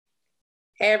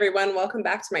Hey everyone, welcome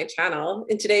back to my channel.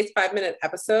 In today's 5-minute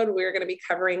episode, we're going to be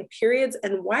covering periods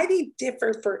and why they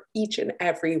differ for each and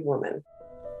every woman.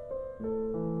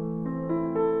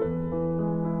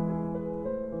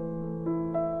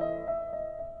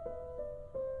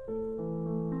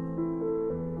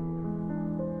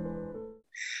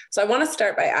 So I want to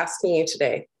start by asking you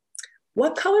today,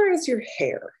 what color is your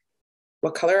hair?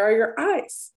 What color are your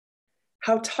eyes?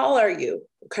 How tall are you?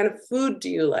 What kind of food do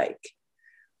you like?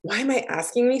 Why am I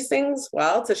asking these things?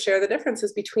 Well, to share the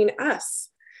differences between us.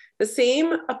 The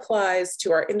same applies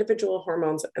to our individual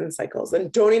hormones and cycles.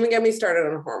 And don't even get me started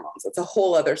on hormones. It's a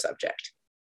whole other subject.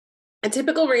 A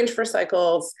typical range for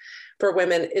cycles for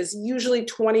women is usually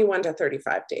 21 to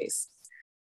 35 days.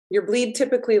 Your bleed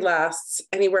typically lasts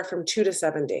anywhere from 2 to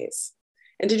 7 days.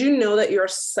 And did you know that your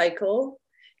cycle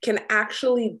can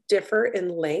actually differ in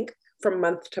length from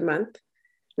month to month?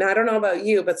 Now, I don't know about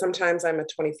you, but sometimes I'm a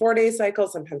 24-day cycle,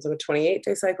 sometimes I'm a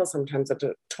 28-day cycle, sometimes I'm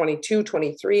a 22,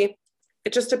 23.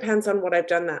 It just depends on what I've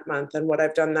done that month and what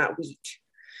I've done that week.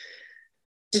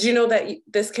 Did you know that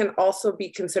this can also be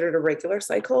considered a regular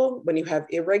cycle when you have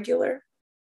irregular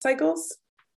cycles?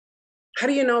 How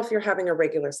do you know if you're having a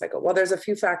regular cycle? Well, there's a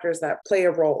few factors that play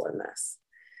a role in this.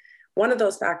 One of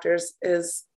those factors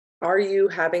is, are you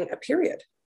having a period?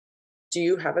 Do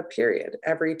you have a period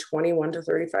every 21 to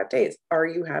 35 days? Are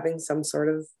you having some sort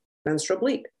of menstrual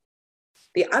bleed?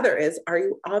 The other is, are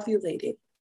you ovulating?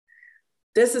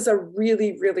 This is a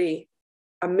really, really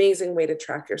amazing way to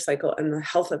track your cycle and the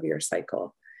health of your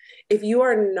cycle. If you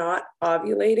are not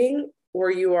ovulating,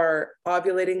 or you are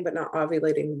ovulating but not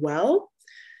ovulating well,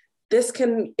 this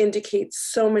can indicate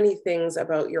so many things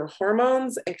about your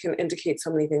hormones. It can indicate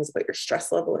so many things about your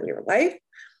stress level in your life.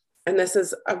 And this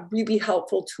is a really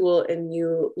helpful tool in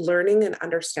you learning and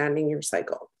understanding your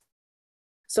cycle.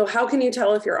 So how can you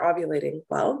tell if you're ovulating?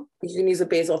 Well, you can use a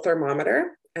basal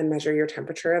thermometer and measure your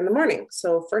temperature in the morning.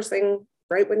 So first thing,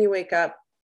 right when you wake up,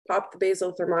 pop the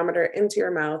basal thermometer into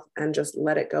your mouth and just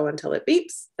let it go until it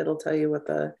beeps. It'll tell you what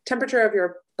the temperature of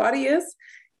your body is.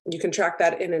 You can track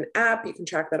that in an app, you can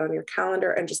track that on your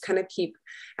calendar, and just kind of keep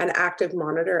an active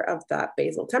monitor of that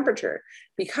basal temperature.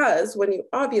 Because when you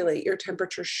ovulate, your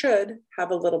temperature should have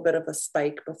a little bit of a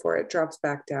spike before it drops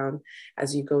back down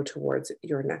as you go towards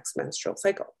your next menstrual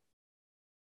cycle.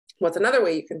 What's another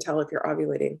way you can tell if you're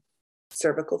ovulating?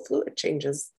 Cervical fluid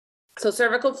changes. So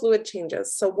cervical fluid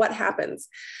changes. So what happens?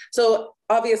 So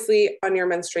obviously on your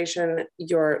menstruation,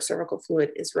 your cervical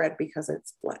fluid is red because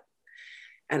it's blood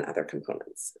and other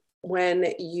components.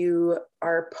 When you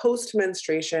are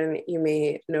post-menstruation, you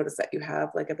may notice that you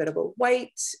have like a bit of a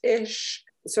white-ish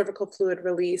cervical fluid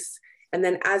release. And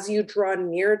then as you draw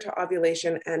near to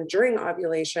ovulation and during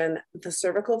ovulation, the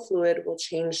cervical fluid will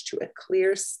change to a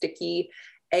clear, sticky,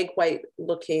 egg white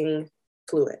looking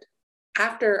fluid.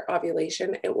 After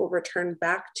ovulation, it will return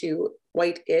back to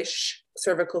white-ish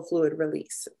cervical fluid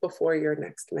release before your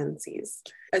next menses.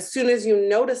 As soon as you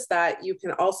notice that, you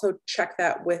can also check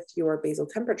that with your basal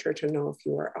temperature to know if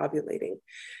you are ovulating.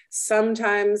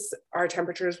 Sometimes our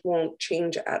temperatures won't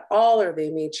change at all, or they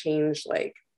may change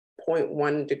like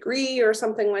 0.1 degree or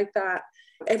something like that.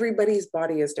 Everybody's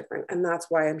body is different. And that's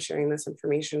why I'm sharing this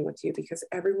information with you, because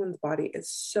everyone's body is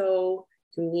so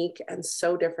unique and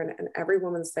so different, and every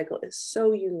woman's cycle is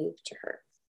so unique to her.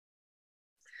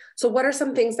 So what are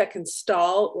some things that can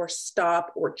stall or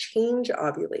stop or change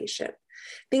ovulation?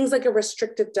 Things like a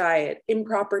restrictive diet,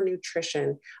 improper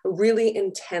nutrition, a really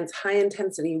intense, high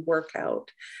intensity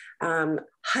workout,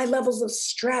 high levels of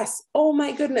stress. Oh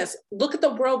my goodness, look at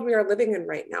the world we are living in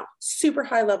right now. Super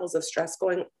high levels of stress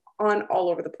going on all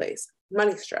over the place.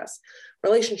 Money stress,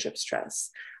 relationship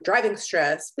stress, driving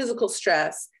stress, physical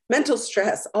stress, mental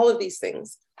stress, all of these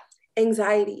things.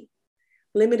 Anxiety,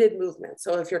 limited movement.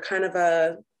 So if you're kind of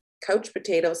a couch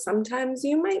potato, sometimes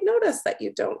you might notice that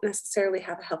you don't necessarily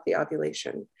have a healthy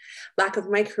ovulation. Lack of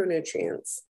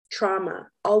micronutrients, trauma,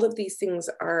 all of these things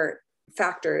are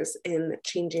factors in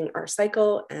changing our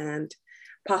cycle and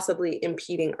possibly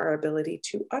impeding our ability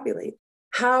to ovulate.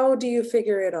 How do you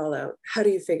figure it all out? How do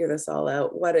you figure this all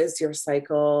out? What is your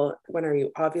cycle? When are you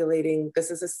ovulating?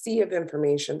 This is a sea of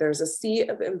information. There's a sea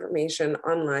of information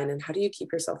online. And how do you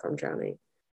keep yourself from drowning?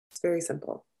 It's very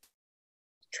simple.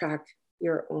 Track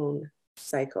your own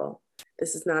cycle.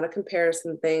 This is not a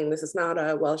comparison thing. This is not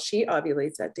a, well, she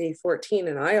ovulates at day 14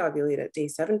 and I ovulate at day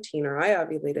 17, or I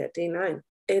ovulate at day 9.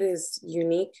 It is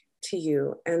unique to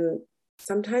you. And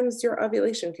sometimes your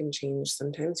ovulation can change.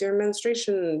 Sometimes your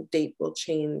menstruation date will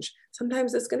change.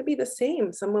 Sometimes it's going to be the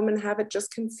same. Some women have it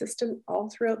just consistent all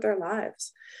throughout their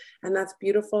lives. And that's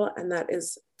beautiful. And that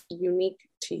is unique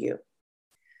to you.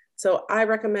 So I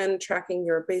recommend tracking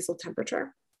your basal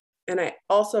temperature. And I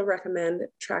also recommend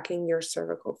tracking your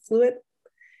cervical fluid.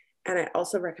 And I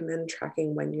also recommend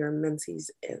tracking when your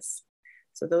menses is.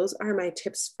 So those are my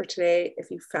tips for today. If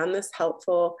you found this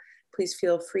helpful, please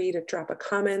feel free to drop a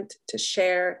comment, to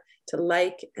share, to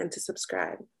like, and to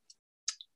subscribe.